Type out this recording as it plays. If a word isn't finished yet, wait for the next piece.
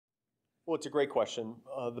Well, it's a great question.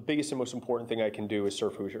 The biggest and most important thing I can do is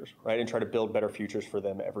serve Hoosiers, right, and try to build better futures for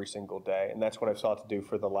them every single day. And that's what I've sought to do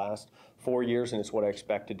for the last 4 years, and it's what I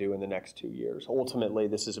expect to do in the next 2 years. Ultimately,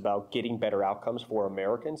 this is about getting better outcomes for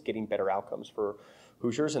Americans, getting better outcomes for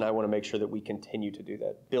Hoosiers, and I want to make sure that we continue to do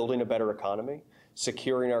that. Building a better economy,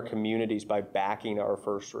 securing our communities by backing our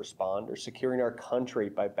first responders, securing our country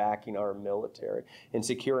by backing our military, and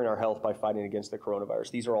securing our health by fighting against the coronavirus.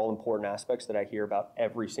 These are all important aspects that I hear about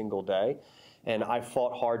every single day. And I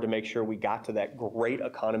fought hard to make sure we got to that great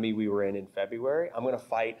economy we were in February. I'm going to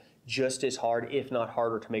fight just as hard, if not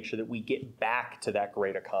harder, to make sure that we get back to that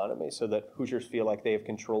great economy so that Hoosiers feel like they have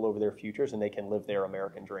control over their futures and they can live their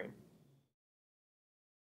American dream.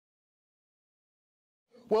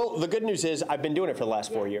 Well, the good news is I've been doing it for the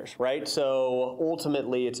last 4 years, right? So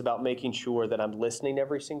ultimately, it's about making sure that I'm listening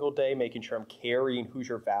every single day, making sure I'm carrying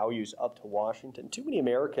Hoosier values up to Washington. Too many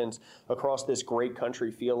Americans across this great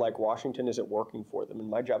country feel like Washington isn't working for them. And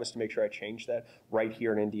my job is to make sure I change that right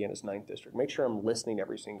here in Indiana's 9th District. Make sure I'm listening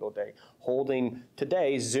every single day, holding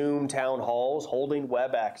today Zoom town halls, holding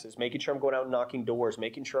WebExes, making sure I'm going out and knocking doors,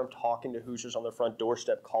 making sure I'm talking to Hoosiers on their front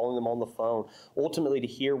doorstep, calling them on the phone, ultimately to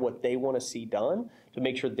hear what they want to see done, to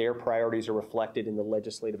make sure their priorities are reflected in the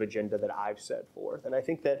legislative agenda that I've set forth. And I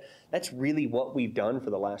think that that's really what we've done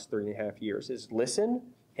for the last 3.5 years is listen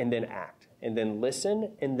and then act, and then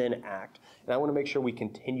listen and then act. And I want to make sure we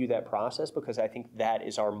continue that process because I think that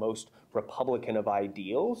is our most Republican of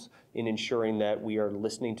ideals in ensuring that we are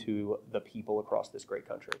listening to the people across this great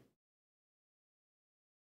country.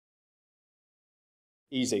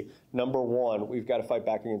 Easy. Number one, we've got to fight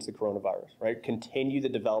back against the coronavirus, right? Continue the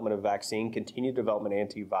development of vaccine, continue development of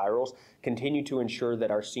antivirals, continue to ensure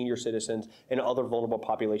that our senior citizens and other vulnerable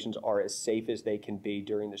populations are as safe as they can be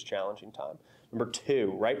during this challenging time. Number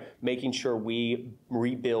two, right, making sure we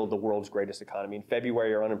rebuild the world's greatest economy. In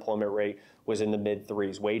February, our unemployment rate was in the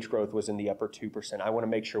mid-3s. Wage growth was in the upper 2%. I want to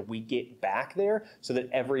make sure we get back there so that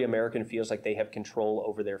every American feels like they have control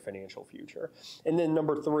over their financial future. And then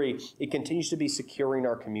number three, it continues to be securing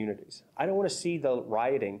our communities. I don't want to see the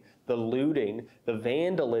rioting, the looting, the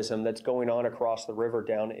vandalism that's going on across the river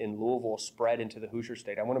down in Louisville spread into the Hoosier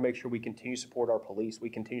State. I want to make sure we continue to support our police, we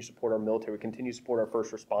continue to support our military, we continue to support our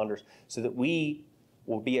first responders so that we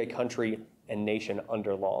will be a country and nation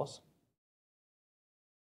under laws.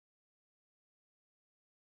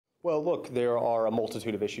 Well, look, there are a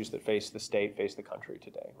multitude of issues that face the state, face the country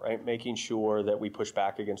today, right? Making sure that we push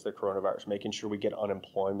back against the coronavirus, making sure we get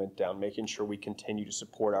unemployment down, making sure we continue to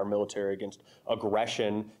support our military against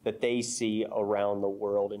aggression that they see around the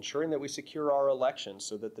world, ensuring that we secure our elections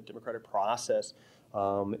so that the democratic process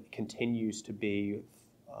continues to be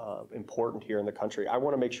important here in the country. I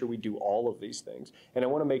want to make sure we do all of these things. And I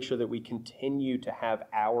want to make sure that we continue to have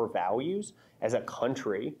our values as a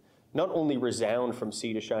country not only resound from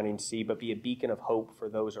sea to shining sea, but be a beacon of hope for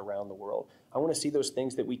those around the world. I want to see those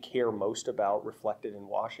things that we care most about reflected in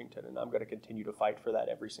Washington, and I'm going to continue to fight for that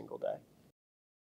every single day.